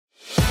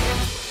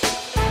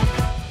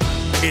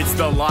It's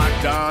the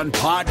Locked On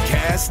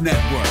Podcast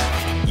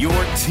Network, your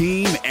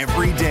team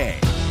every day.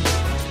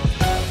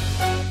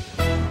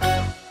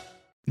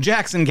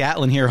 Jackson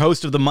Gatlin here,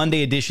 host of the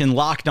Monday edition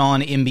Locked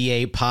On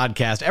NBA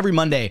podcast. Every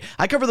Monday,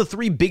 I cover the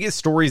three biggest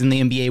stories in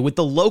the NBA with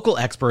the local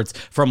experts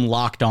from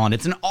Locked On.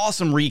 It's an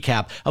awesome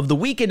recap of the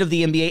weekend of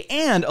the NBA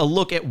and a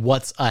look at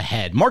what's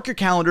ahead. Mark your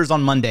calendars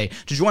on Monday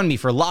to join me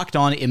for Locked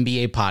On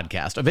NBA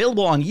podcast,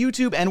 available on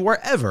YouTube and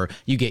wherever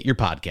you get your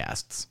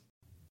podcasts.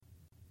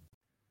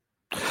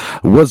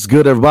 What's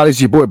good, everybody? It's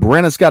your boy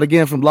Brandon Scott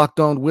again from Locked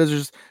On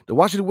Wizards. The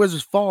Washington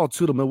Wizards fall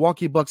to the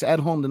Milwaukee Bucks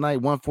at home tonight,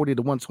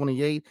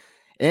 140-128.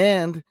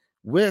 And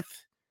with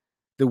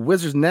the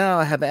Wizards now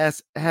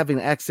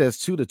having access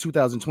to the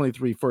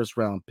 2023 first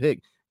round pick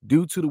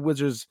due to the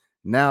Wizards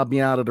now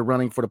being out of the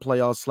running for the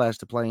playoffs /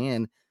 to play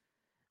in,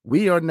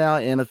 we are now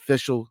in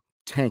official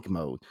tank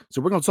mode.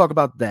 So we're going to talk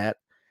about that.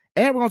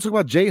 And we're going to talk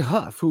about Jay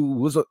Huff,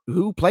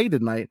 who played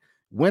tonight,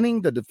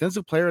 winning the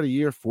Defensive Player of the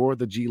Year for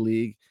the G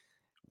League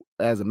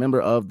as a member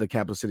of the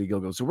Capital City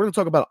Go-Go. So we're going to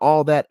talk about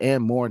all that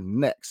and more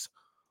next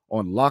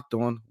on Locked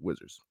On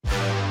Wizards.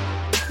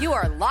 You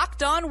are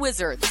Locked On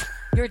Wizards,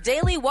 your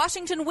daily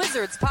Washington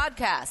Wizards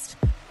podcast.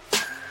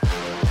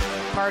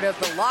 Part of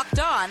the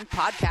Locked On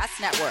Podcast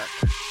Network,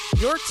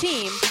 your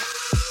team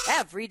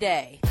every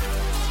day.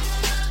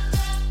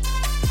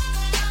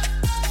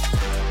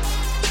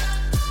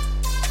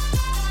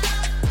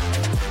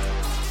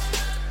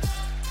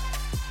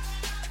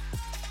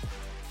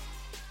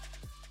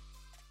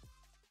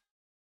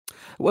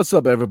 What's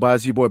up, everybody?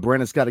 It's your boy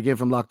Brandon Scott again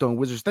from Locked On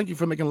Wizards. Thank you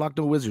for making Locked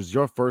On Wizards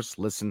your first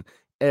listen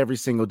every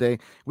single day.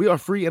 We are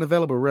free and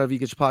available wherever you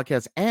get your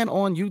podcasts and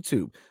on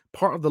YouTube.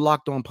 Part of the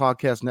Locked On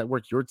Podcast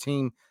Network, your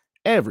team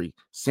every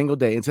single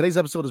day. And today's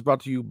episode is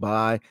brought to you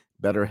by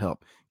BetterHelp.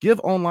 Give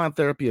online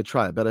therapy a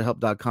try at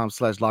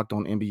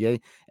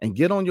BetterHelp.com/LockedOnNBA and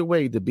get on your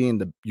way to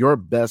being your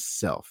best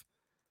self.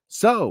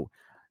 So,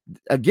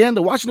 again,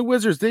 the Washington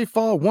Wizards, they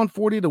fall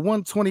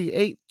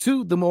 140-128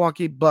 to the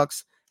Milwaukee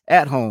Bucks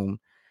at home.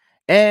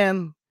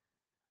 And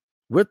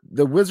with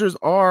the Wizards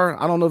I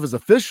don't know if it's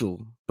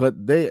official,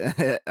 but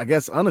they, I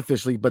guess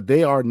unofficially, but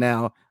they are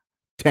now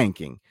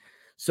tanking.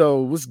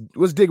 So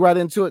let's dig right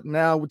into it.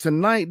 Now,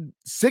 tonight,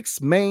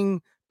 6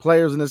 main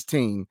players in this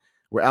team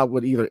were out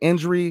with either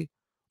injury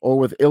or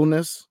with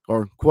illness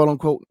or quote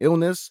unquote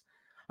illness.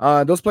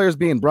 Those players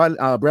being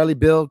Bradley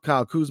Beal,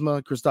 Kyle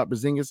Kuzma, Kristaps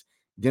Porzingis,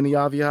 Deni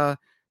Avdija,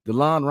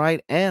 DeLon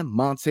Wright, and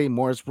Monte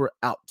Morris were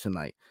out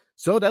tonight.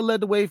 So that led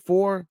the way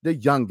for the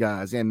young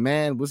guys. And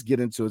man, let's get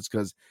into it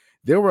because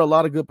there were a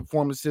lot of good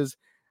performances,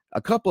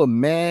 a couple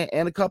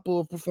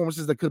of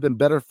performances that could have been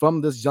better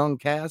from this young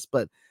cast.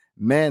 But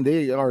man,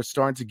 they are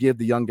starting to give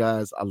the young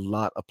guys a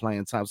lot of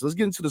playing time. So let's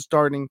get into the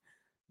starting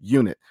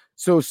unit.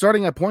 So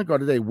starting at point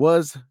guard today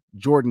was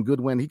Jordan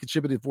Goodwin. He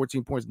contributed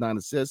 14 points, 9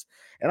 assists.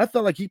 And I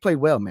felt like he played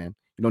well, man.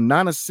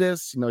 9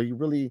 assists. He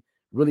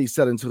really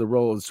set into the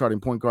role of the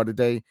starting point guard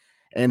today.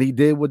 And he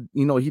did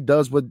he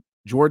does what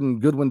Jordan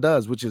Goodwin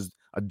does, which is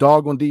a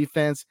dog on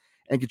defense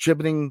and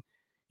contributing,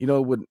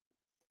 with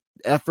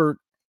effort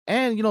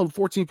and,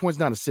 14 points,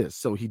 9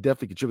 assists. So he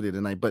definitely contributed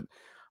tonight. But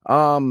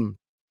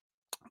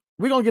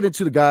we're going to get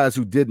into the guys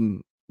who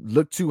didn't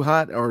look too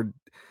hot or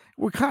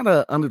were kind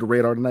of under the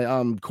radar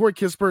tonight. Corey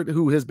Kispert,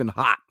 who has been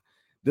hot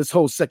this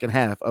whole second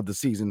half of the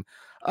season.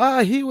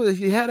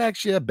 He had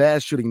actually a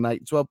bad shooting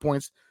night, 12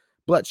 points,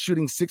 but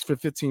shooting 6 for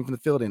 15 from the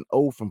field and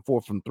 0 from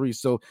 4 from 3.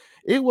 So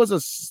it was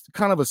a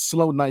kind of a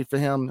slow night for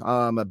him,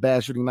 a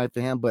bad shooting night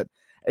for him. But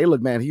hey,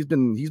 look, man, he's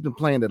been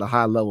playing at a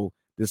high level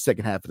this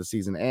second half of the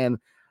season. And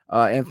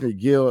Anthony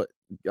Gill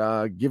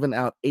giving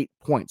out 8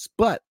 points.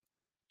 But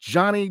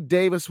Johnny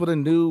Davis with a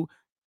new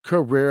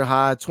career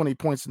high, 20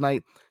 points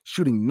tonight,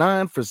 shooting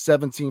 9 for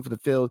 17 from the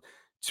field,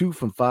 2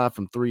 from 5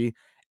 from 3.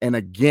 And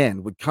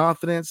again, with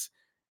confidence,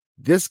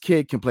 this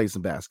kid can play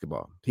some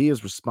basketball. He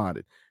has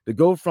responded. To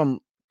go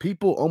from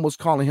people almost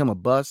calling him a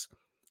bust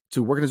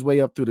to working his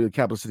way up through the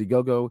Capital City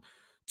Go-Go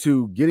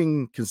to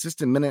getting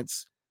consistent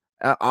minutes.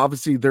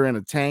 Obviously, they're in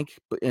a tank,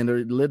 and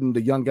they're letting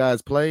the young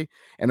guys play,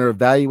 and they're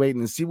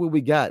evaluating and see what we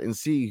got and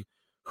see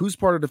who's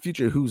part of the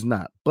future, who's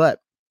not.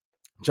 But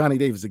Johnny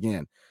Davis,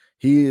 again,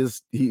 he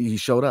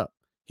showed up.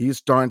 He is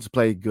starting to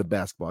play good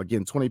basketball.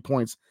 Again, 20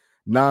 points,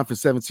 9 for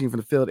 17 from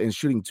the field, and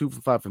shooting 2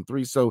 for 5 from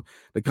 3. So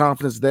the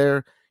confidence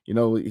there,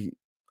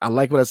 I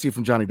like what I see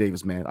from Johnny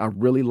Davis, man. I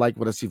really like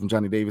what I see from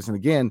Johnny Davis. And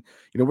again,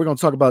 we're going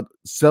to talk about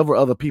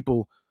several other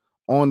people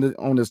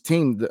on this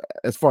team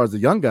as far as the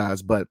young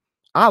guys, but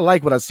I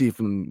like what I see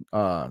from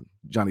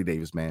Johnny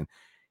Davis, man.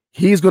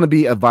 He's going to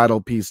be a vital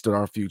piece to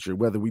our future,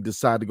 whether we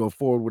decide to go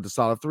forward with the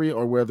solid 3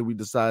 or whether we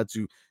decide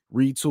to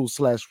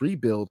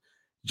retool/rebuild.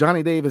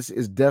 Johnny Davis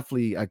is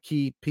definitely a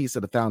key piece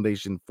of the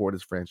foundation for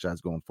this franchise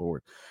going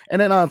forward.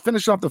 And then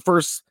finish off the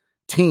first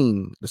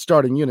team, the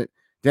starting unit.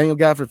 Daniel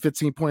Gafford,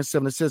 15 points,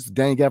 7 assists.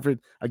 Daniel Gafford,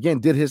 again,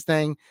 did his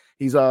thing.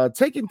 He's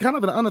taking kind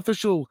of an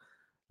unofficial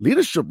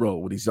leadership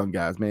role with these young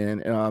guys,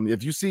 man.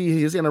 If you see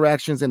his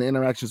interactions and the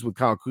interactions with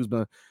Kyle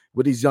Kuzma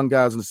with these young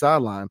guys on the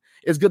sideline,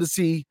 it's good to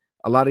see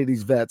a lot of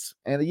these vets.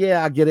 And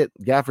yeah, I get it.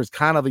 Gafford's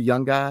kind of a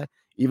young guy,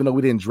 even though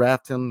we didn't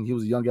draft him. He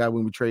was a young guy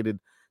when we traded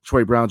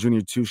Troy Brown Jr.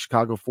 to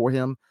Chicago for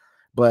him.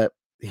 But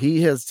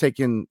he has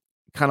taken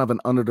kind of an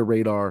under the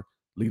radar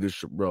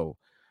leadership role.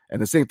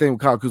 And the same thing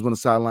with Kyle Kuzma on the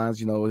sidelines.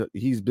 You know,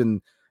 he's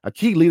been a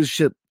key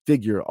leadership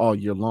figure all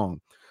year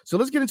long. So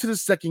let's get into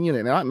this second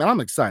unit. And I'm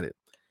excited.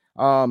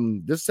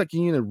 This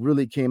second unit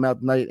really came out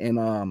tonight,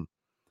 and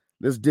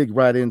let's dig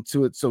right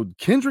into it. So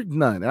Kendrick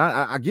Nunn, and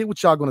I get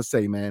what y'all going to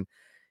say, man.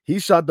 He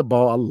shot the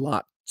ball a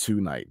lot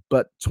tonight,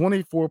 but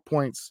 24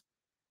 points,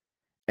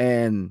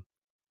 and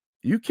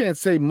you can't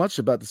say much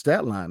about the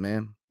stat line,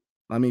 man.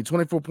 I mean,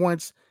 24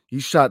 points. He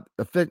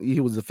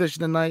was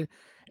efficient tonight,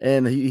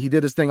 and he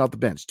did his thing off the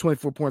bench.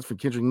 24 points for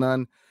Kendrick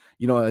Nunn.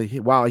 You know,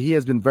 while he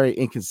has been very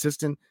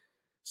inconsistent,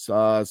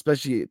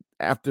 especially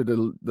after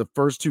the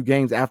first two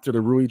games after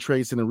the Rui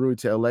trade, sending Rui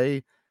to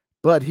LA,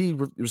 but he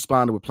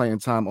responded with playing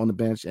time on the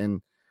bench.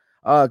 And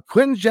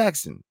Quentin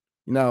Jackson,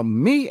 you know,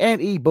 me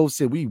and E both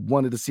said we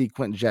wanted to see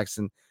Quentin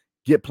Jackson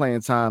get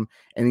playing time,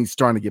 and he's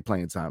starting to get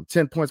playing time.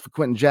 10 points for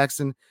Quentin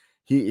Jackson.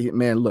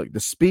 Man, look, the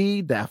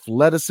speed, the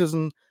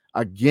athleticism.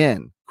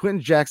 Again,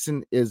 Quentin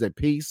Jackson is a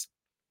piece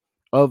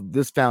of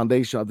this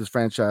foundation of this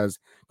franchise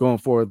going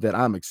forward that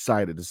I'm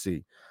excited to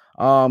see.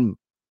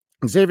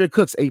 Xavier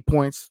Cooks, 8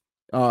 points.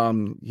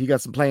 He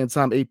got some playing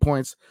time, 8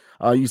 points.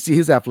 You see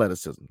his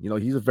athleticism. You know,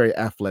 he's a very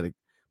athletic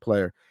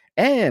player.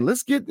 And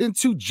let's get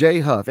into Jay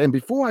Huff. And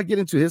before I get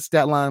into his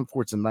stat line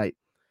for tonight,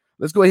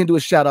 let's go ahead and do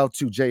a shout out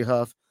to Jay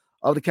Huff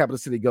of the Capital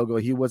City Go-Go.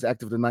 He was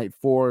active tonight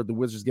for the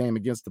Wizards game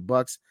against the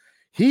Bucks.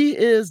 He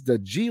is the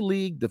G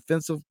League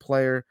Defensive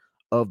Player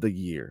of the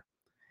Year,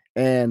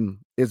 and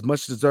it's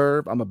much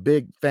deserved. I'm a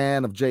big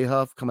fan of Jay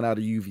Huff coming out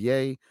of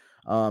UVA.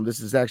 This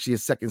is actually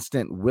his second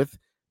stint with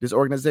this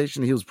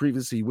organization. He was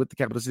previously with the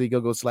Capital City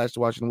Go-Go / the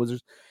Washington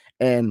Wizards.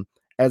 And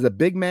as a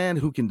big man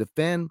who can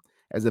defend,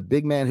 as a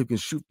big man who can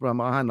shoot from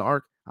behind the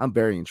arc, I'm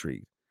very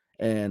intrigued.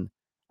 And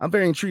I'm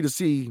very intrigued to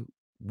see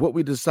what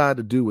we decide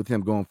to do with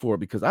him going forward,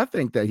 because I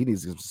think that he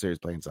needs some serious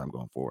playing time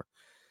going forward.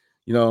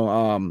 You know,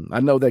 I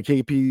know that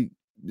KP,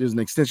 there's an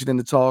extension in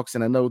the talks,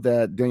 and I know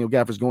that Daniel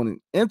Gafford's going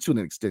into an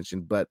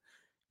extension, but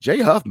Jay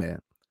Huff, man,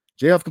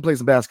 Jay Huff can play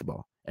some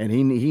basketball, and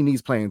he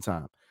needs playing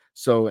time.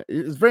 So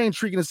it's very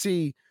intriguing to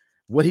see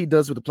what he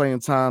does with the playing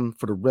time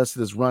for the rest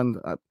of this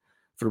run,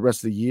 for the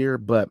rest of the year.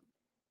 But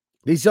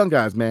these young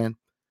guys, man,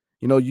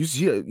 you know,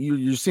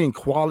 you're seeing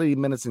quality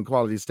minutes and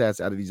quality stats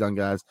out of these young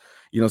guys,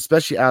 you know,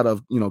 especially out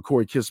of, you know,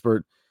 Corey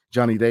Kispert,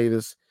 Johnny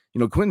Davis, you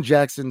know, Quentin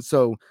Jackson.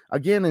 So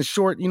again, in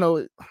short, you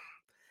know,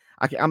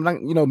 I'm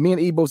not, you know, me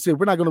and Ebo said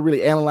we're not going to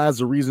really analyze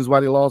the reasons why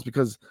they lost,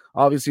 because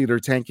obviously they're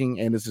tanking,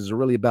 and this is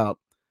really about,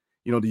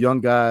 you know, the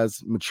young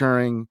guys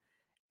maturing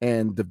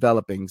and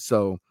developing.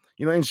 So,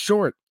 you know, in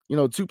short, you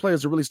know, two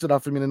players that really stood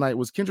out for me tonight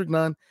was Kendrick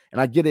Nunn,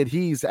 and I get it,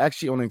 he's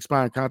actually on an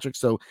expiring contract,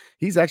 so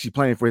he's actually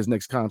playing for his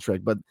next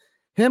contract, but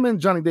him and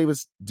Johnny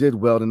Davis did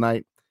well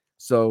tonight.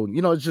 So,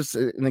 you know, it's just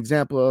an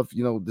example of,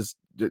 you know,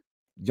 the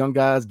young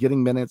guys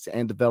getting minutes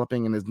and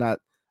developing, and it's not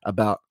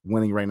about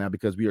winning right now,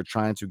 because we are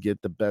trying to get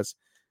the best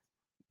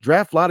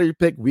draft lottery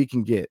pick we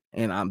can get,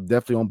 and I'm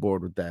definitely on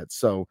board with that.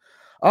 So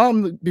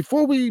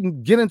before we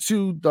get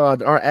into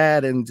our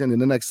ad and the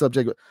next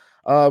subject,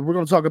 we're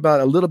going to talk about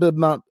a little bit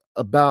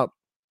about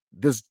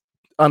this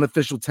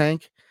unofficial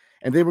tank,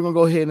 and then we're going to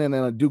go ahead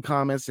and do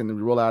comments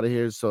and roll out of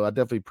here. So I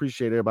definitely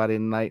appreciate everybody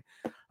tonight.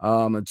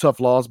 A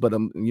tough loss, but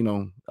you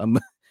know,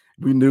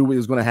 we knew it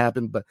was going to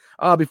happen. But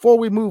before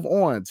we move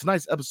on,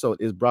 tonight's episode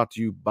is brought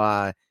to you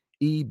by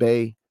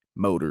eBay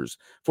Motors.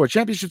 For a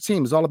championship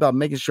team, it's all about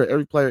making sure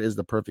every player is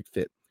the perfect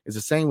fit. It's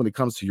the same when it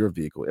comes to your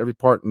vehicle. Every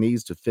part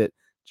needs to fit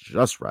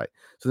just right.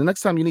 So the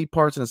next time you need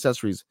parts and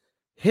accessories,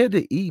 head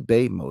to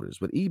eBay Motors.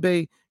 With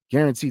eBay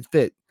Guaranteed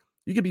Fit,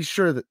 you can be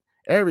sure that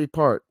every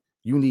part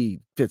you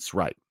need fits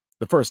right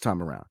the first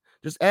time around.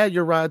 Just add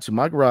your ride to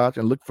my garage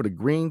and look for the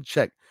green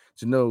check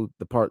to know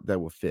the part that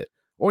will fit,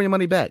 or your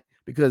money back.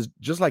 Because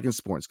just like in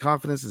sports,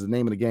 confidence is the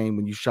name of the game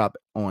when you shop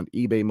on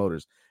eBay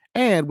Motors.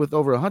 And with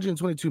over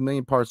 122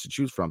 million parts to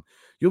choose from,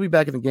 you'll be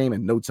back in the game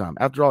in no time.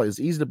 After all, it's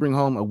easy to bring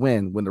home a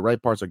win when the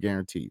right parts are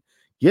guaranteed.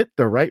 Get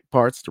the right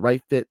parts, the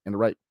right fit, and the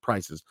right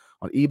prices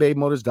on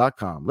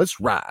ebaymotors.com. Let's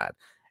ride.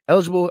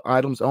 Eligible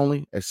items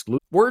only. Exclude.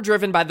 We're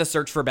driven by the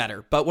search for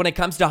better, but when it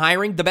comes to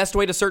hiring, the best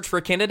way to search for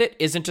a candidate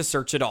isn't to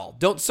search at all.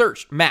 Don't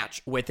search,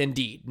 match with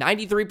Indeed.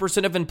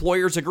 93% of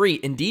employers agree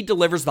Indeed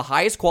delivers the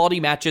highest quality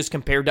matches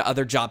compared to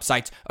other job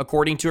sites,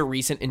 according to a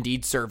recent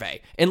Indeed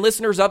survey. And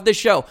listeners of this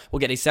show will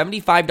get a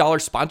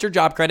 $75 sponsored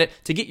job credit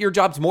to get your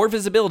jobs more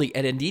visibility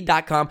at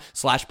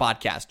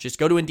Indeed.com/podcast. Just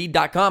go to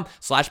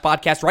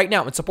Indeed.com/podcast right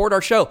now and support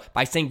our show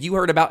by saying you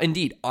heard about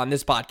Indeed on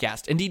this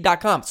podcast.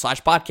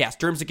 Indeed.com/podcast.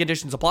 Terms and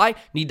conditions apply.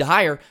 Need to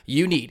hire?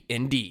 You need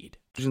Indeed.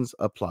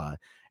 Apply.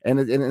 And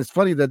it's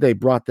funny that they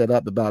brought that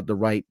up about the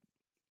right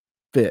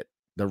fit,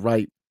 the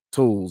right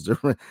tools.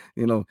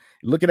 You know,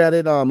 looking at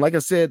it, like I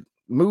said,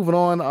 moving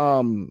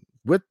on,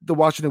 with the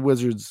Washington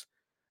Wizards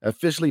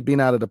officially being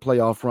out of the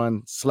playoff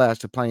run /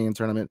 the play-in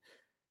tournament,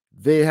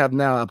 they have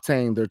now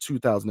obtained their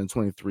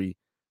 2023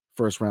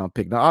 first round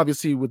pick. Now,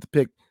 obviously, with the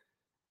pick,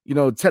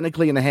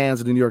 technically in the hands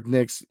of the New York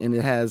Knicks, and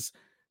it has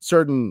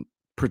certain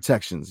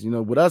protections.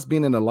 With us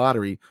being in the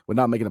lottery, we're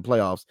not making the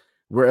playoffs,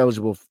 we're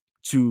eligible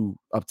to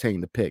obtain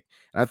the pick.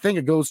 And I think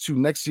it goes to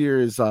next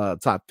year's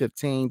top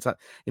 15.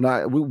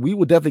 We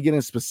will definitely get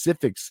in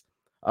specifics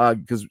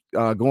because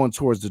going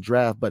towards the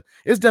draft, but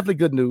it's definitely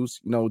good news.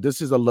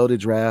 This is a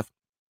loaded draft.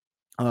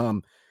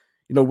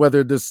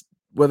 Whether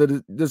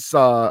this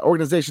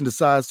organization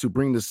decides to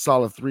bring this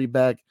solid three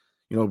back,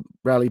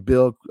 Bradley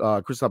Beal,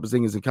 Kristaps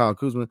Porzingis, and Kyle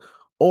Kuzma,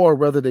 or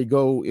whether they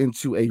go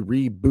into a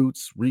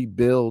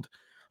rebuild,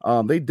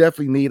 they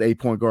definitely need a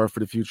point guard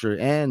for the future,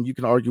 and you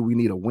can argue we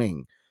need a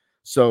wing.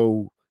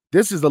 So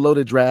this is a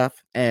loaded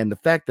draft, and the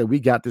fact that we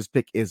got this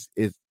pick is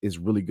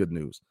really good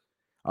news.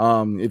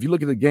 If you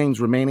look at the games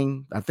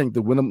remaining, I think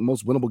the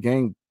most winnable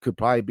game could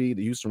probably be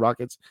the Houston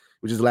Rockets,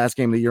 which is the last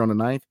game of the year on the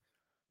 9th.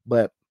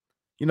 But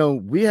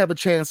we have a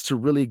chance to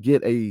really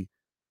get a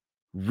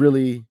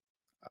really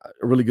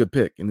good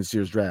pick in this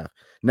year's draft.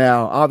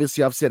 Now,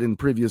 obviously, I've said in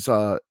previous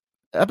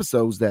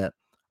episodes that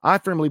I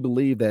firmly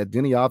believe that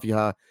Deni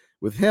Avdija,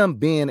 with him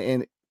being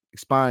an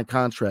expiring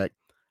contract,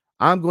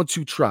 I'm going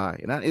to try.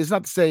 And it's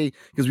not to say,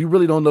 because we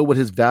really don't know what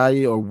his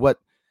value or what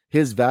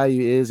his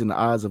value is in the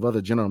eyes of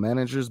other general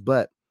managers.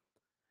 But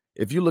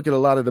if you look at a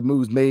lot of the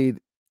moves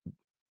made,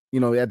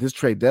 at this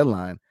trade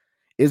deadline,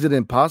 is it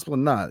impossible?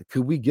 Not.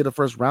 Could we get a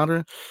first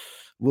rounder?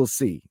 We'll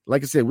see.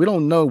 Like I said, we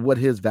don't know what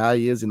his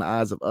value is in the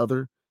eyes of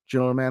other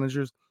general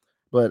managers.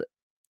 But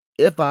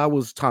if I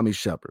was Tommy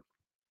Shepard,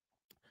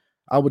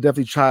 I would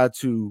definitely try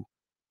to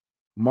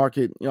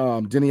market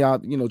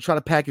Deni, try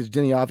to package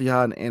Deni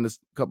Avdija and a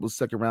couple of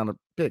second round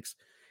picks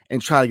and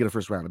try to get a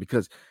first rounder,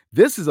 because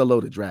this is a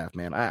loaded draft,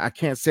 man. I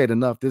can't say it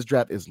enough. This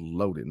draft is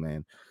loaded,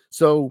 man.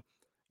 So,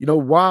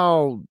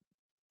 while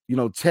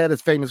Ted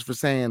is famous for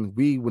saying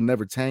we will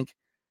never tank,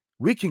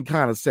 we can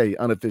kind of say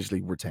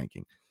unofficially we're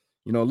tanking.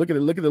 Look at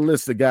the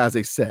list of guys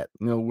they set,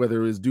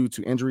 whether it's due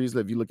to injuries,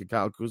 if you look at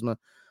Kyle Kuzma,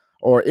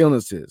 or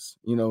illnesses,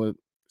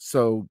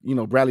 so,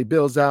 Bradley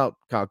Beal's out,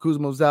 Kyle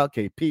Kuzma was out,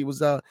 KP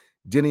was out,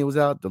 Deni was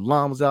out,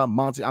 DeLon was out,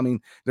 Monty. I mean,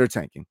 they're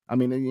tanking. I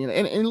mean,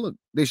 and look,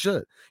 they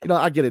should.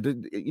 I get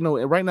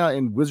it. Right now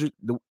in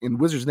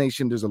Wizards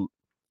Nation, there's a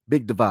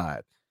big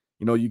divide.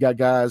 You got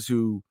guys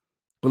who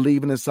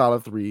believe in the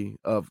solid three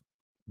of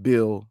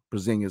Beal,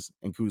 Porzingis,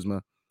 and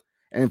Kuzma,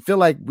 and feel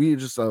like we're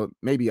just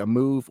maybe a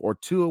move or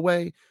two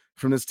away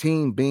from this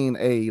team being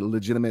a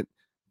legitimate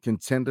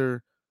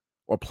contender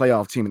or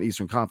playoff team in the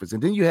Eastern Conference.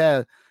 And then you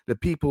have the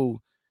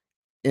people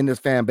in this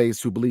fan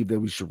base who believe that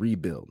we should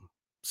rebuild.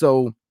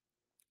 So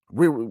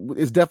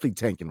it's definitely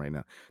tanking right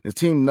now. This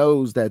team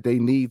knows that they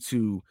need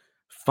to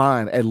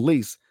at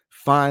least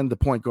find the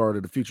point guard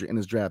of the future in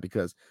this draft,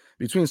 because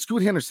between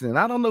Scoot Henderson, and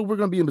I don't know if we're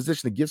going to be in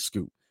position to get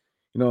Scoot.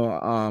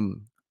 I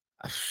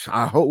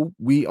hope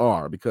we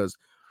are, because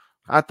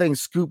I think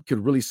Scoot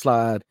could really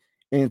slide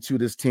into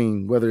this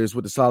team, whether it's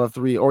with the solid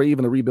three or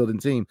even a rebuilding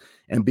team,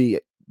 and be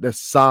the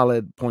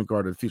solid point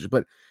guard of the future.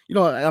 But,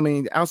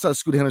 outside of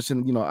Scoot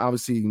Henderson,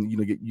 obviously,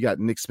 you got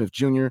Nick Smith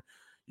Jr.,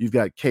 you've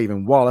got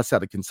Kevin Wallace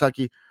out of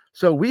Kentucky.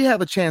 So we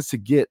have a chance to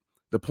get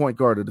the point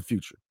guard of the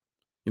future.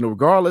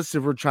 Regardless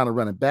if we're trying to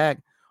run it back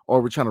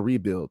or we're trying to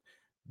rebuild,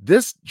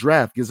 this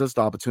draft gives us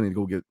the opportunity to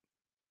go get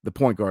the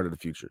point guard of the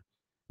future,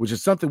 which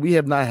is something we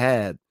have not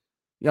had.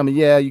 You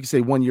can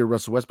say 1 year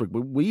Russell Westbrook,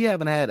 but we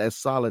haven't had a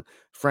solid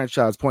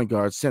franchise point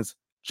guard since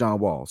John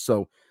Wall.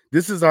 So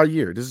this is our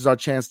year. This is our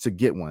chance to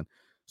get one.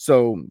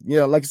 So,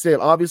 like I said,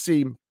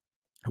 obviously,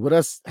 with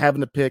us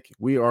having the pick,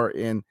 we are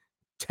in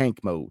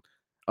tank mode.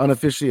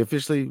 Unofficially,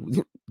 officially,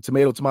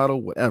 tomato,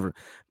 whatever.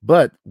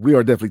 But we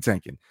are definitely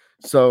tanking.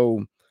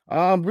 So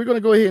we're going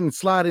to go ahead and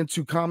slide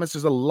into comments.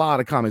 There's a lot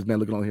of comments, man,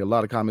 looking on here. A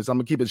lot of comments. I'm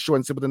going to keep it short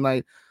and simple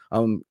tonight.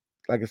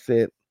 Like I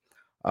said,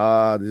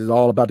 this is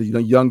all about the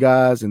young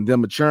guys and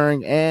them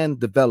maturing and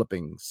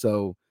developing.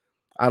 So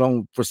I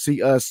don't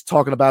foresee us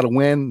talking about a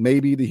win,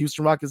 maybe the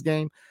Houston Rockets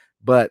game,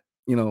 but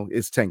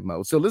it's tank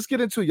mode. So let's get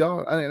into it,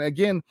 y'all. And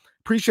again,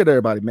 appreciate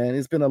everybody, man.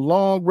 It's been a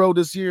long road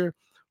this year.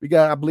 We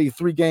got, I believe,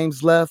 3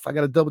 games left. I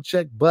got to double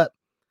check, but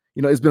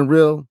it's been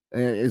real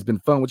and it's been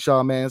fun with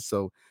y'all, man.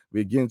 So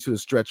we're getting to the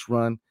stretch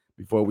run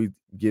before we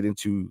get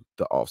into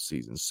the off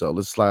season. So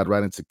let's slide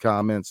right into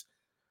comments.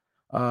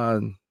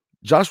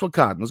 Joshua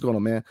Cotton, what's going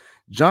on, man?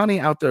 Johnny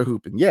out there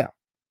hooping. Yeah,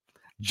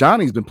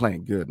 Johnny's been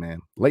playing good,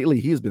 man.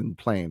 Lately, he's been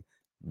playing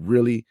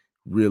really,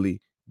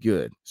 really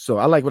good. So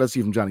I like what I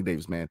see from Johnny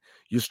Davis, man.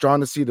 You're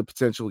starting to see the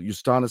potential. You're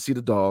starting to see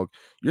the dog.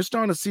 You're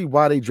starting to see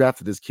why they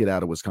drafted this kid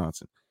out of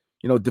Wisconsin.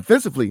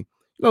 Defensively,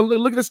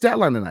 look at the stat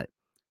line tonight.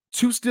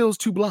 2 steals,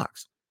 2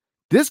 blocks.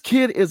 This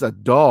kid is a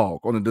dog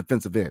on the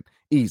defensive end.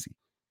 Easy.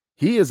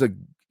 He is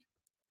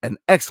an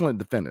excellent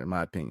defender, in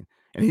my opinion.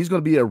 And he's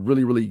going to be a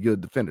really, really good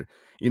defender.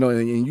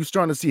 And you're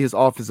starting to see his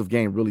offensive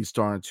game really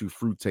starting to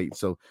fruitate.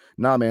 So,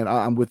 man,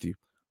 I'm with you.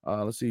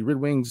 Let's see. Red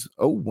Wings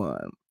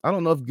 0-1. I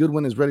don't know if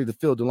Goodwin is ready to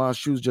fill DeLon's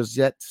shoes just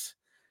yet.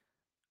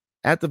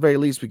 At the very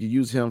least, we could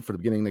use him for the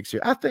beginning of next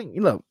year. I think,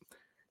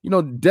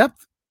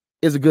 depth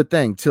is a good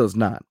thing till it's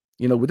not.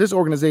 with this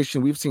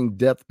organization, we've seen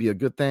depth be a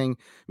good thing.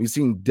 We've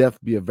seen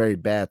depth be a very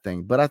bad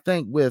thing. But I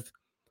think with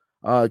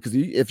because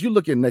if you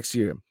look at next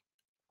year,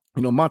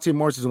 Monte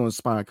Morris is on a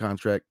expiring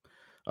contract,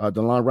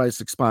 DeLon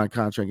Wright's expiring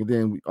contract, and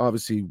then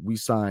we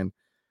signed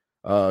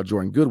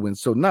Jordan Goodwin.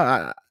 So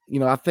now,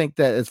 I think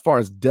that as far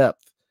as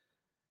depth,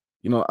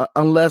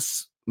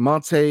 unless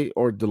Monte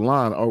or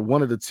DeLon or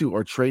one of the two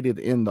are traded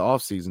in the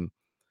offseason,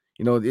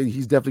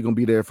 he's definitely going to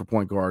be there for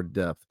point guard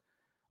depth.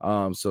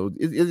 So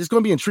it's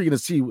going to be intriguing to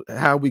see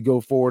how we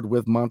go forward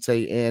with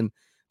Monte and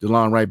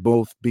DeLon Wright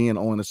both being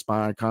on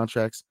expiring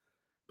contracts.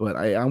 But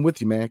I'm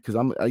with you, man, because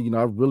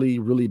I really,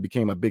 really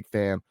became a big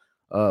fan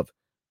of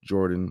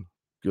Jordan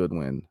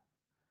Goodwin.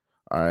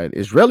 All right,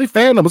 Israeli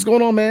fandom, what's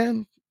going on,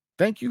 man?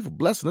 Thank you for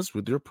blessing us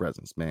with your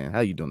presence, man.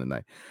 How you doing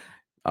tonight?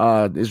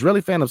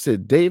 Israeli fandom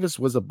said Davis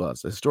was a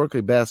bust, a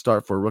historically bad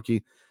start for a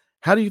rookie.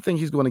 How do you think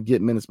he's going to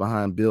get minutes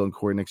behind Bill and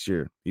Corey next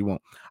year? He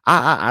won't.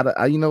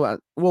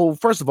 Well,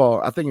 first of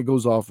all, I think it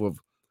goes off of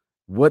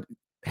what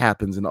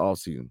happens in the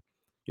offseason.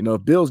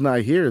 If Bill's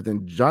not here,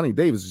 then Johnny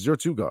Davis is your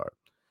 2 guard.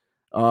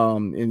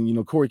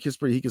 And Corey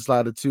Kispert, he can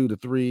slide a 2 to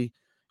 3.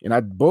 And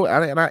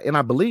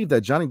I believe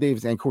that Johnny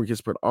Davis and Corey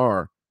Kispert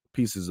are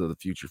pieces of the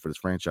future for this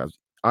franchise.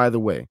 Either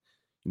way,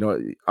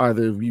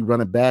 either if we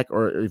run it back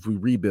or if we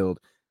rebuild,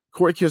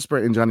 Corey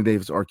Kispert and Johnny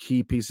Davis are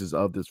key pieces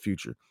of this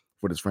future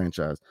for this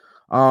franchise.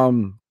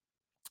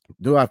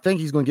 Do I think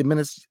he's going to get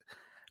minutes?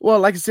 Well,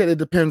 like I said, it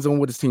depends on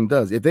what his team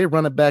does. If they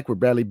run it back with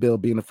Bradley Beal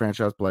being a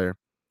franchise player,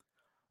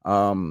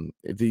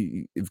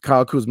 if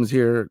Kyle Kuzma's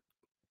here,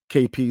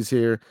 KP's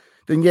here,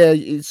 then yeah,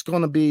 it's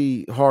going to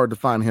be hard to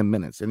find him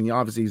minutes. And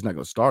obviously he's not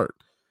going to start.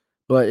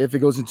 But if it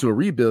goes into a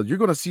rebuild, you're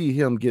going to see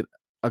him get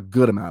a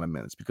good amount of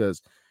minutes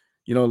because,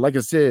 like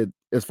I said,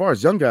 as far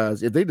as young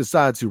guys, if they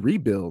decide to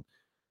rebuild,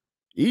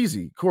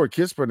 easy. Corey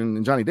Kispert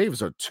and Johnny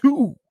Davis are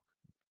 2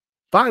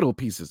 vital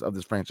pieces of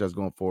this franchise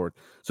going forward.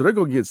 So they're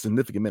going to get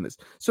significant minutes.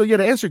 So yeah,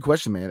 to answer your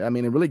question, man, I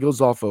mean, it really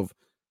goes off of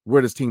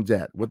where this team's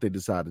at, what they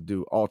decide to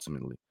do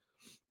ultimately.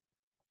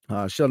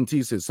 Sheldon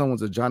T says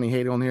someone's a Johnny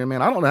hater on here,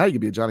 man. I don't know how you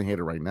can be a Johnny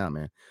hater right now,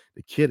 man.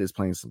 The kid is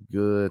playing some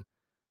good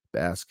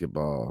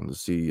basketball.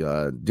 Let's see.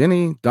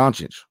 Denny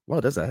Doncic.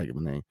 Well, that's a heck of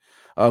a name.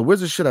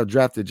 Wizards should have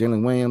drafted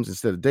Jalen Williams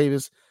instead of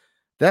Davis.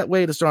 That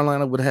way, the starting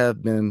lineup would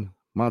have been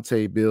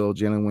Monte, Bill,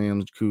 Jalen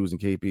Williams, Kuz, and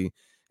KP.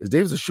 Is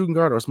Davis a shooting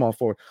guard or a small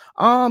forward?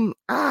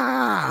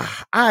 I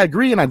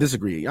agree and I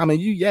disagree. I mean,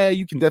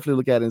 you can definitely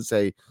look at it and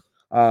say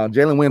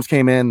Jalen Williams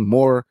came in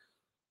more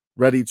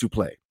ready to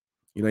play.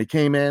 He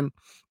came in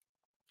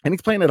and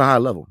he's playing at a high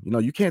level.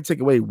 You can't take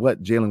away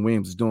what Jalen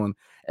Williams is doing,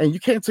 and you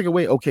can't take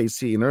away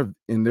OKC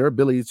and their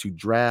ability to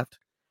draft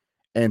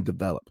and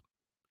develop.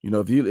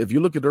 If you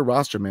look at their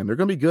roster, man, they're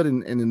going to be good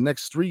in the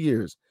next 3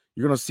 years.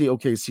 You're going to see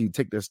OKC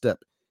take their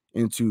step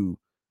into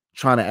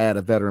trying to add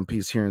a veteran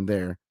piece here and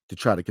there to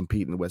try to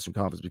compete in the Western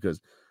Conference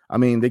because, I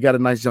mean, they got a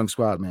nice young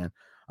squad, man.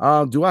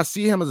 Do I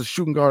see him as a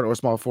shooting guard or a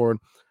small forward?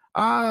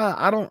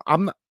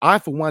 I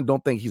for one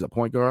don't think he's a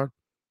point guard,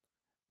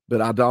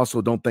 but I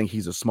also don't think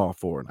he's a small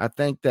forward. I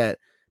think that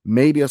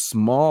maybe a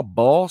small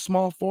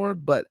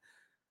forward, but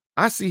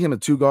I see him a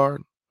 2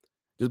 guard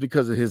just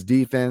because of his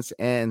defense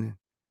and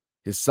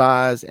his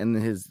size and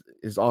his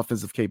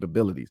offensive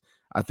capabilities.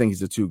 I think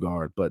he's a 2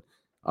 guard, but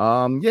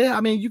yeah,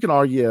 I mean, you can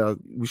argue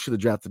we should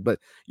have drafted, but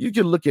you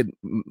can look at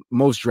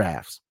most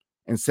drafts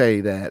and say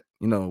that,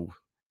 I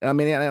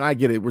mean, and I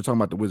get it. We're talking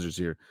about the Wizards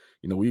here.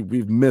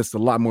 We've missed a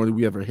lot more than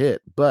we ever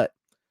hit, but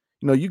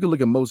you can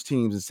look at most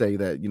teams and say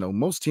that,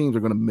 most teams are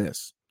going to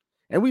miss,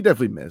 and we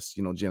definitely miss,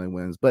 Jalen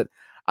Williams, but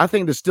I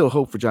think there's still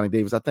hope for Johnny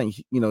Davis. I think,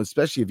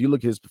 especially if you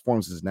look at his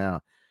performances now,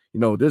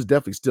 there's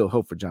definitely still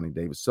hope for Johnny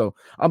Davis. So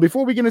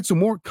before we get into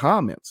more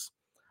comments,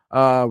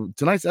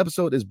 tonight's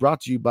episode is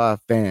brought to you by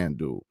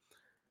FanDuel.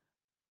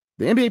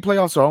 The NBA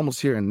playoffs are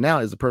almost here, and now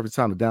is the perfect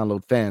time to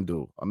download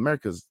FanDuel,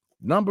 America's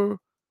 #1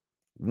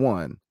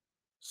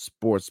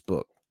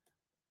 sportsbook.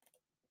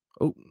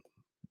 Oh,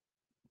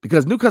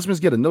 because new customers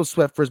get a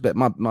no-sweat first bet.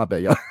 My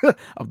bet, y'all.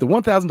 Up to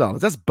 $1,000.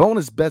 That's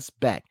bonus bets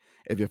back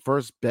if your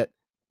first bet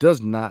does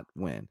not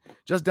win.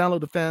 Just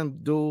download the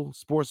FanDuel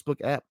Sportsbook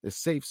app. It's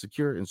safe,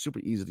 secure, and super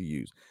easy to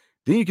use.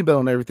 Then you can bet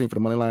on everything from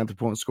the money line,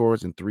 3-point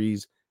scores, and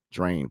threes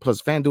drain.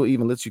 Plus, FanDuel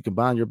even lets you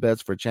combine your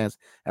bets for a chance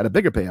at a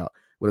bigger payout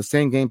with a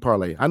same-game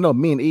parlay. I know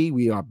me and E,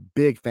 we are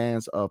big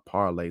fans of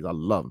parlays. I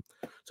love them.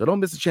 So don't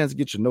miss a chance to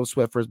get your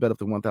no-sweat first bet up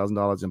to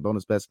 $1,000 in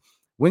bonus bets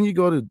when you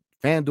go to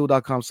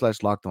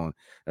FanDuel.com/lockedon.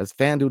 That's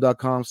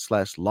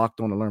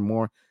FanDuel.com/lockedon to learn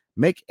more.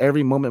 Make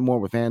every moment more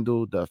with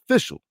FanDuel, the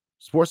official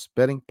sports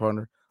betting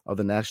partner of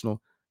the National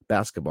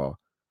Basketball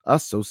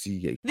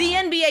Association. The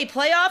NBA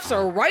playoffs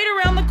are right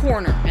around the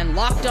corner, and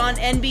Locked On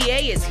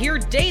NBA is here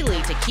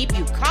daily to keep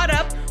you caught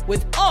up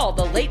with all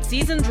the late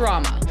season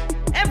drama.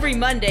 Every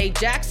Monday,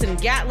 Jackson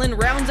Gatlin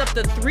rounds up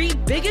the 3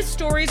 biggest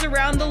stories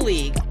around the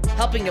league,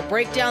 helping to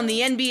break down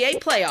the NBA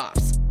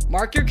playoffs.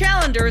 Mark your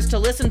calendars to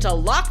listen to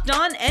Locked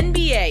On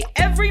NBA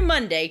every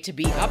Monday to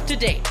be up to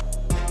date.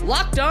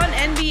 Locked On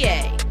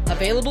NBA,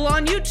 available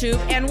on YouTube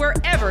and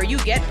wherever you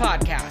get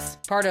podcasts.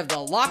 Part of the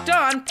Locked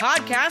On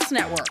Podcast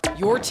Network,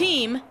 your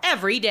team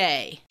every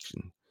day.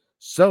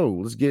 So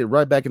let's get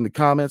right back in the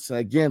comments.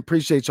 Again,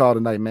 appreciate y'all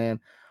tonight, man.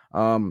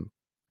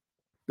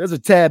 There's a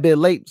tad bit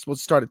late.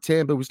 Supposed to start at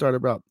 10, but we started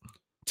about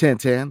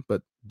 10:10.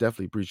 But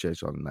definitely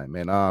appreciate y'all tonight,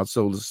 man.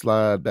 So let's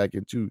slide back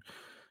into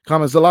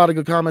comments. A lot of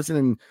good comments.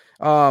 And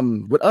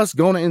with us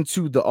going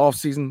into the off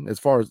season, as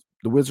far as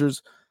the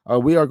Wizards,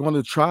 we are going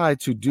to try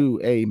to do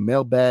a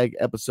mailbag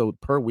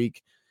episode per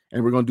week,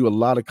 and we're going to do a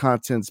lot of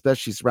content,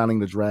 especially surrounding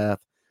the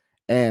draft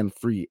and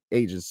free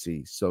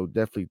agency. So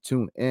definitely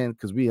tune in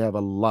because we have a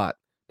lot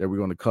that we're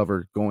going to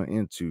cover going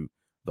into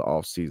the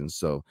off season.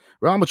 So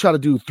I'm going to try to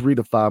do 3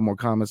 to 5 more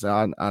comments.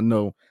 I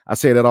know I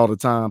say that all the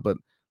time, but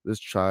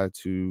let's try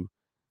to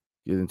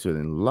get into it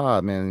in a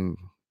lot, man.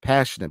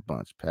 Passionate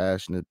bunch,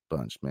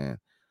 man.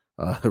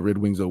 Red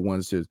Wings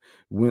 01 says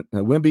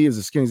Wemby is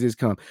as skinny as he's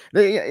come.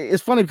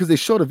 It's funny because they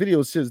showed a video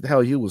that says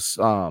how he was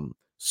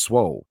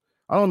swole.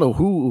 I don't know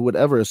who would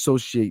ever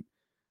associate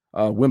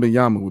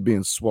Wembanyama with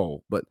being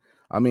swole, but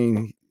I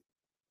mean,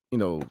 you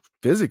know,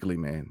 physically,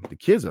 man, the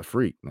kid's a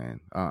freak,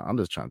 man. I'm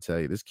just trying to tell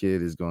you, this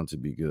kid is going to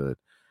be good.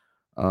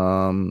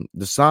 The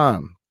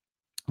Zion,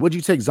 would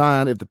you take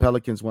Zion if the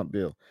Pelicans want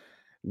Bill?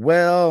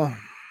 Well,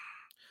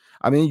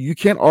 I mean, you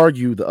can't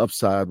argue the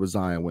upside with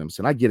Zion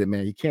Williamson. I get it,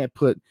 man. You can't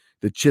put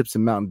the chips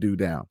and Mountain Dew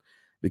down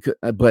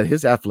but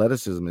his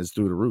athleticism is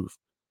through the roof.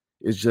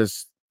 It's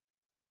just,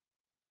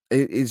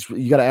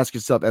 you got to ask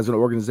yourself as an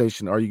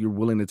organization, are you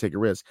willing to take a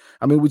risk?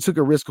 I mean, we took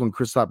a risk on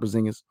Kristaps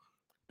Porzingis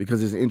because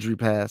his injury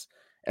passed,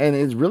 and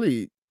it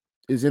really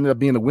is ended up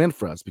being a win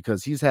for us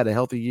because he's had a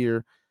healthy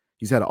year.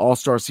 He's had an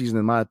all-star season,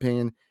 in my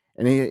opinion,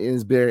 and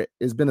it's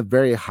been a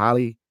very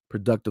highly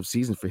productive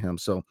season for him.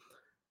 So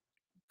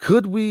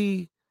could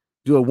we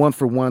do a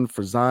 1-for-1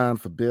 for Zion,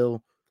 for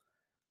Bill?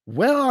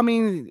 Well, I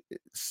mean,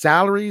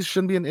 salaries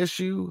shouldn't be an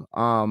issue.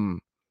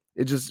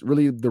 It just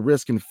really the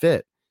risk and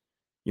fit.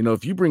 You know,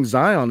 if you bring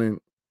Zion in,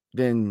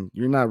 then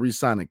you're not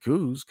re-signing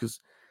Kuz because,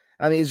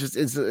 I mean,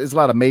 it's a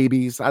lot of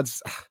maybes.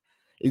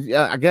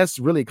 I guess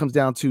really it comes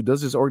down to,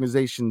 does this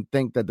organization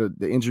think that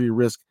the injury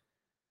risk,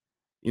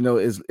 you know,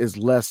 is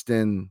less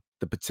than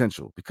the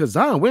potential? Because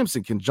Zion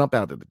Williamson can jump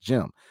out of the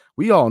gym.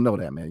 We all know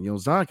that, man. You know,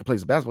 Zion can play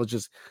some basketball. It's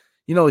just,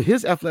 you know,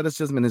 his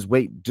athleticism and his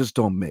weight just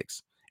don't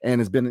mix.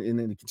 And it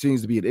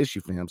continues to be an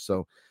issue for him.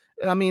 So,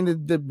 I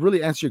mean, to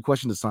really answer your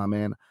question, Deshaun,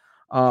 man,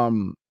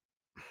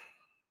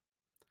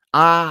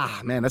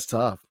 man, that's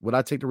tough. Would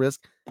I take the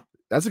risk?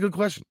 That's a good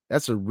question.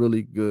 That's a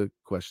really good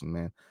question,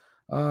 man.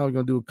 We're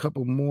gonna do a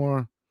couple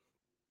more.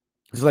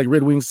 It's like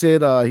Red Wing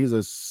said, he's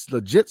a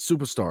legit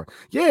superstar.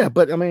 Yeah,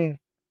 but I mean,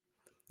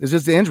 it's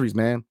just the injuries,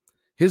 man.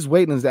 His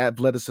weight and his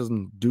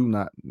athleticism do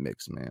not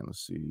mix, man.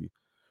 Let's see.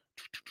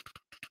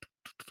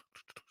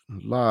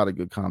 A lot of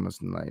good comments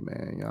tonight,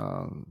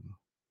 man.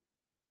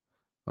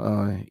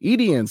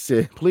 Edian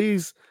said,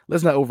 please,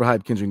 let's not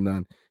overhype Kendrick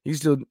Nunn. He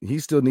still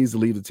needs to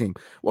leave the team.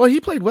 Well,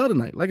 he played well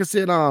tonight. Like I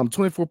said,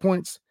 24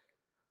 points.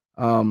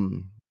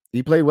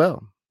 He played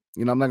well.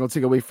 You know, I'm not going to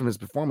take away from his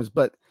performance,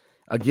 but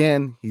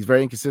again, he's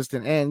very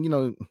inconsistent. And, you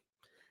know,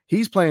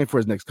 he's playing for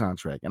his next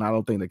contract. And I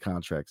don't think the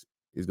contract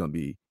is going to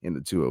be in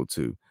the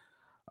 202.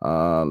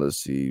 Let's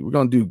see. We're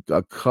going to do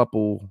a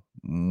couple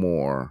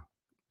more.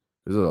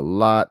 There's a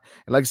lot.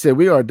 And like I said,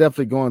 we are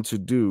definitely going to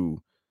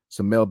do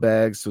some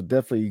mailbags. So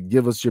definitely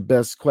give us your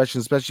best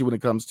questions, especially when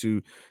it comes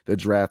to the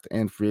draft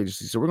and free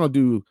agency. So we're going to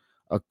do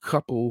a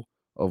couple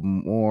of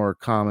more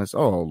comments.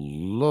 Oh,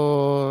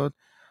 Lord.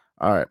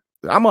 All right.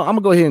 I'm going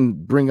to go ahead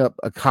and bring up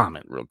a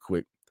comment real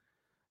quick.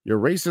 Your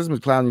racism is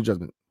clouding your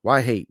judgment.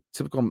 Why hate?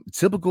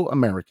 Typical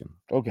American.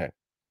 Okay.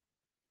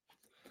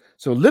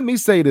 So let me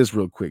say this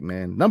real quick,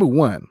 man. Number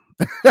one,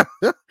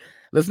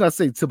 let's not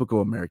say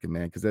typical American,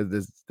 man,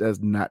 because that's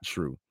not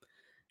true.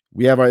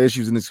 We have our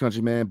issues in this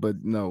country, man, but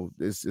no,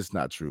 it's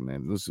not true,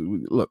 man.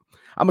 Look,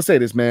 I'm gonna say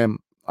this, man.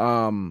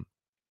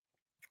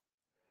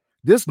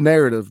 This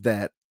narrative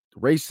that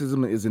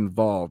racism is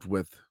involved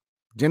with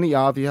Deni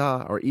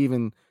Avdija, or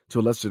even to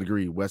a lesser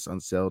degree Wes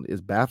Unseld,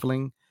 is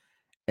baffling.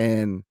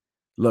 And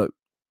look,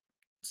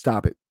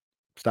 stop it.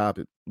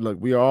 Look,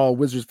 we are all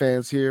Wizards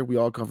fans here. We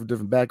all come from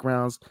different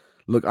backgrounds.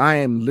 Look, I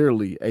am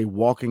literally a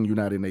walking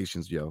United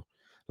Nations, yo.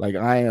 Like,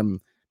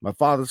 my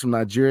father's from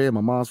Nigeria,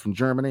 my mom's from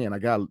Germany, and I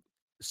got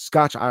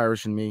Scotch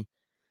Irish in me.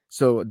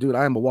 So, dude,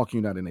 I am a walking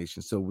United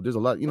Nations. So there's a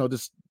lot, you know,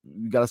 just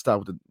you got to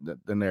stop with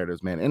the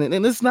narratives, man.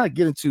 And let's not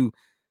get into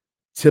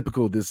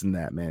typical this and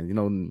that, man. You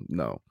know,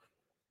 no.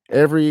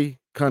 Every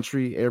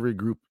country, every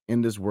group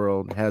in this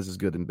world has its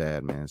good and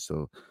bad, man.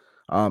 So,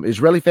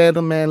 Israeli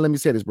fandom, man, let me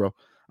say this, bro.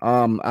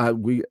 I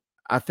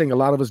think a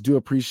lot of us do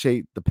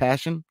appreciate the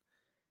passion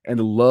and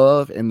the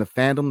love and the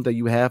fandom that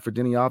you have for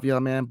Deni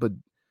Avdija, man. But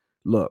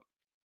look,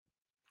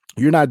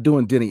 you're not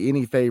doing Deni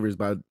any favors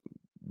by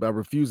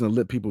refusing to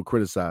let people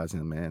criticize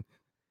him, man.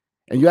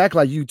 And you act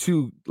like you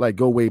too, like,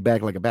 go way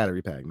back like a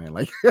battery pack, man.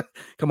 Like,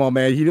 come on,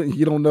 man.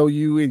 You don't know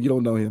you and you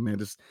don't know him, man.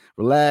 Just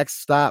relax,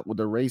 stop with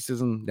the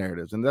racism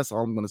narratives. And that's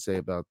all I'm going to say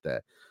about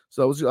that.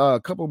 So a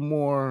couple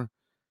more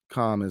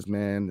comments,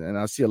 man. And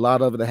I see a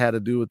lot of it that had to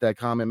do with that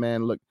comment,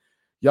 man. Look,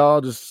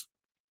 y'all just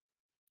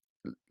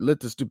let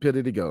the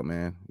stupidity go,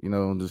 man.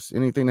 Just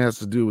anything that has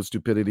to do with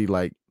stupidity,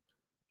 like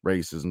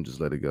racism, just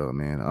let it go,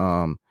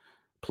 man.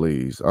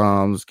 Please.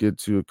 Let's get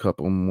to a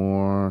couple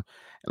more.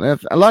 And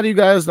a lot of you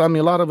guys, a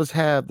lot of us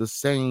have the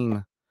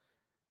same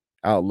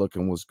outlook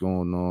on what's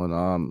going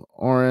on.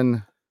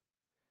 Oren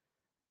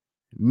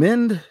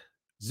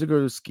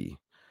Mendzigorski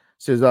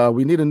says,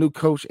 we need a new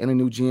coach and a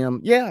new GM.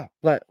 Yeah,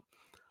 but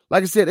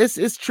like I said,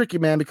 it's tricky,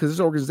 man, because this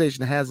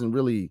organization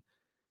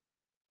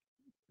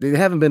they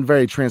haven't been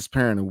very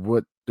transparent in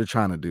what they're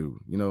trying to do.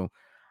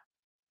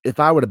 If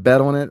I were to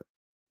bet on it,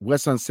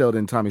 Wes Unseld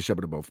and Tommy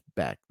Shepard are both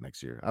back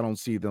next year. I don't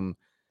see them.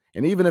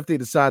 And even if they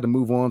decide to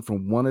move on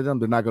from one of them,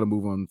 they're not going to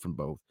move on from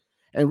both.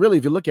 And really,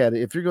 if you look at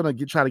it, if you're going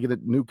to try to get a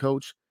new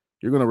coach,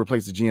 you're going to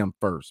replace the GM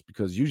first,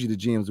 because usually the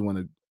GM is the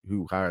one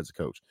who hires the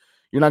coach.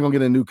 You're not going to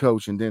get a new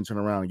coach and then turn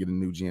around and get a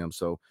new GM.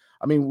 So,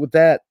 with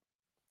that,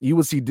 you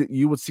would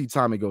see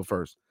Tommy go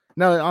first.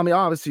 Now,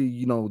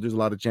 obviously, there's a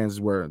lot of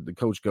chances where the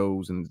coach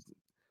goes,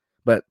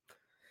 but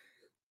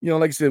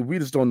like I said, we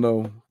just don't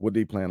know what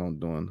they plan on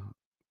doing.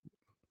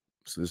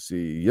 So let's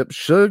see. Yep,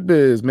 Shug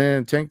Biz,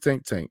 man, tank.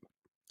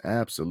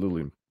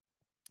 Absolutely.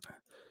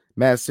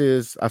 Matt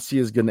says, I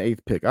see us getting the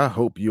 8th pick. I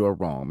hope you are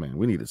wrong, man.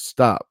 We need to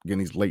stop getting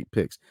these late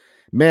picks.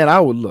 Man,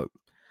 I'll do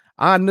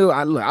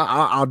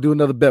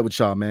another bet with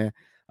y'all, man.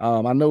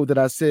 I know that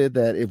I said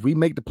that if we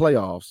make the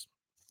playoffs,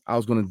 I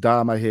was going to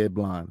dye my head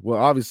blonde. Well,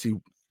 obviously,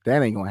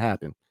 that ain't going to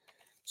happen.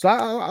 So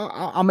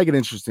I'll make it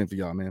interesting for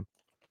y'all, man.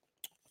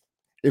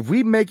 If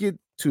we make it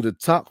to the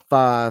top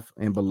 5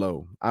 and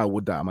below, I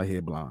will dye my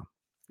head blonde.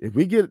 If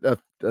we get a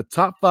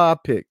top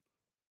 5 pick,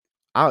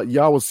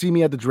 y'all will see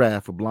me at the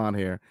draft with blonde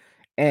hair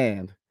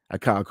and a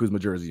Kyle Kuzma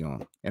jersey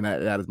on. And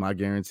that is my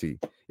guarantee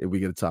if we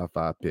get a top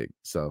 5 pick.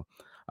 So,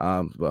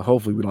 but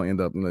hopefully we don't end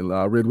up.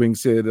 Red Wing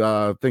said,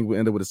 I think we'll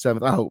end up with a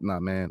 7th. I hope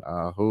not, man.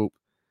 I hope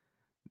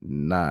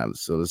not.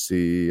 So let's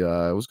see.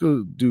 Let's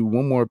go do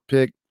one more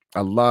pick.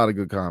 A lot of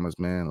good comments,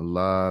 man. A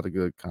lot of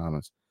good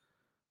comments.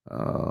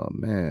 Oh,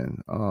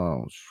 man.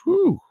 Oh,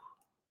 whew.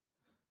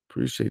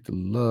 Appreciate the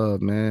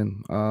love,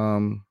 man.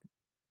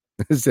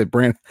 It said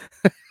Brandon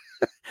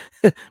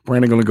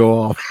gonna go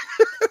off.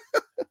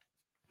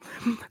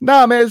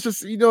 Nah, man, it's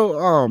just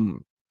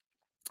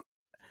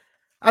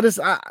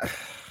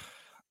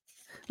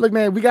look,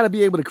 man, we got to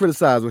be able to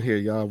criticize on here,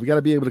 y'all. We got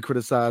to be able to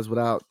criticize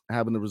without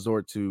having to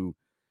resort to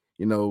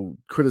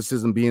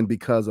criticism being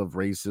because of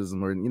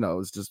racism, or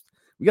it's just,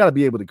 we got to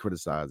be able to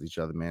criticize each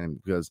other, man,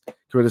 because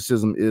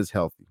criticism is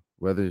healthy,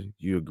 whether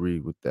you agree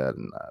with that or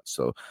not.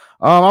 So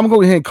I'm gonna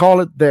go ahead and call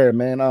it there,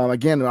 man.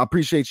 Again, I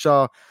appreciate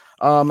y'all.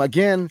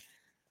 Again,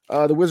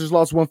 the Wizards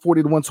lost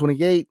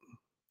 140-128.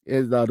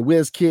 The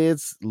Wiz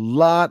kids, a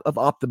lot of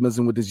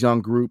optimism with this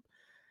young group,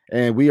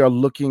 and we are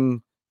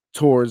looking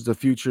towards the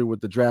future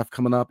with the draft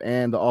coming up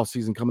and the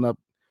offseason coming up.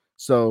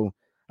 So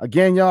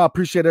again, y'all, I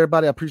appreciate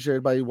everybody. I appreciate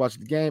everybody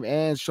watching the game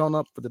and showing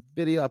up for the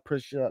video. I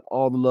appreciate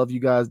all the love you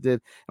guys did.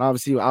 And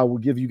obviously, I will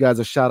give you guys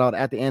a shout out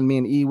at the end, me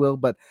and E will,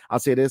 but I'll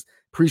say this,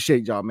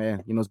 appreciate y'all,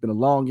 man. It's been a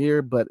long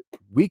year, but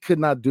we could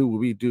not do what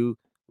we do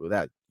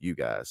without you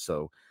guys.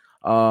 So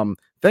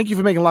thank you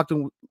for making Locked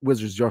On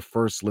Wizards your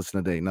first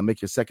listen today. Now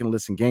make your second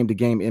listen game to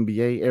game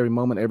NBA, every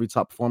moment, every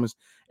top performance,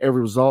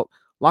 every result.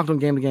 Locked On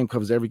Game to Game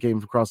covers every game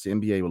across the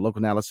NBA with local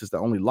analysis that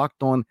only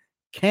Locked On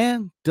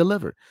can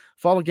deliver.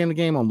 Follow Game to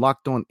Game on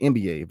Locked On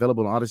NBA,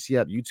 available on Odyssey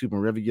app, YouTube,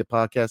 and wherever you get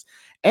podcasts.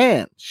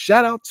 And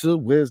shout out to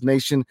Wiz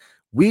Nation.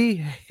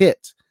 We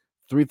hit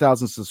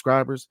 3,000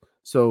 subscribers.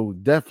 So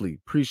definitely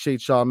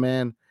appreciate y'all,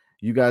 man.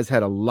 You guys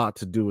had a lot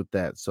to do with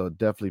that. So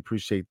definitely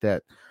appreciate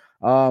that.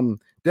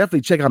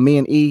 Definitely check out me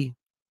and E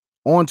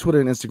on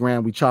Twitter and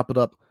Instagram. We chop it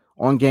up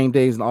on game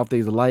days and off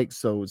days alike.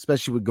 So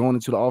especially with going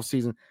into the off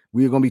season,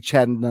 we are going to be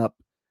chatting up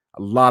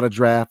a lot of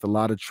draft, a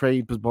lot of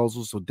trade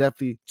proposals. So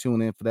definitely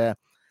tune in for that.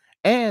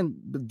 And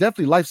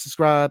definitely like,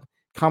 subscribe,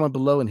 comment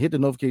below, and hit the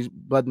notification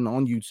button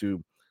on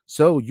YouTube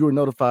so you're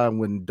notified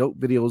when dope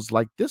videos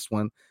like this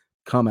one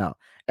come out.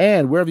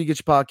 And wherever you get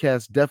your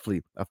podcast,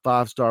 definitely a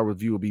 5-star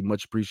review will be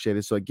much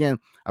appreciated. So again,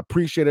 I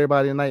appreciate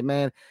everybody tonight,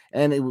 man.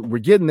 And we're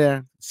getting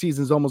there.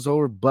 Season's almost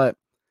over, but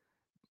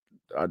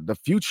the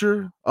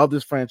future of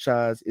this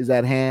franchise is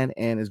at hand,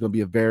 and it's going to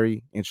be a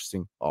very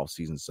interesting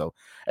offseason. So,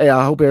 hey,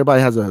 I hope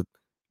everybody has a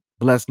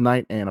blessed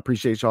night, and I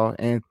appreciate y'all.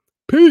 And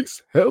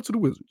peace. Hail to the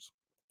Wizards.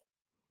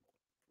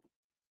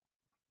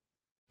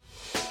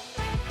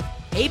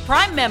 Hey,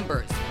 Prime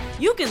members,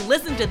 you can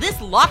listen to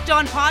this Locked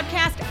On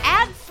podcast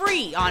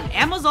ad-free on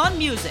Amazon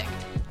Music.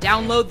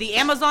 Download the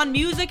Amazon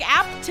Music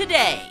app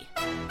today.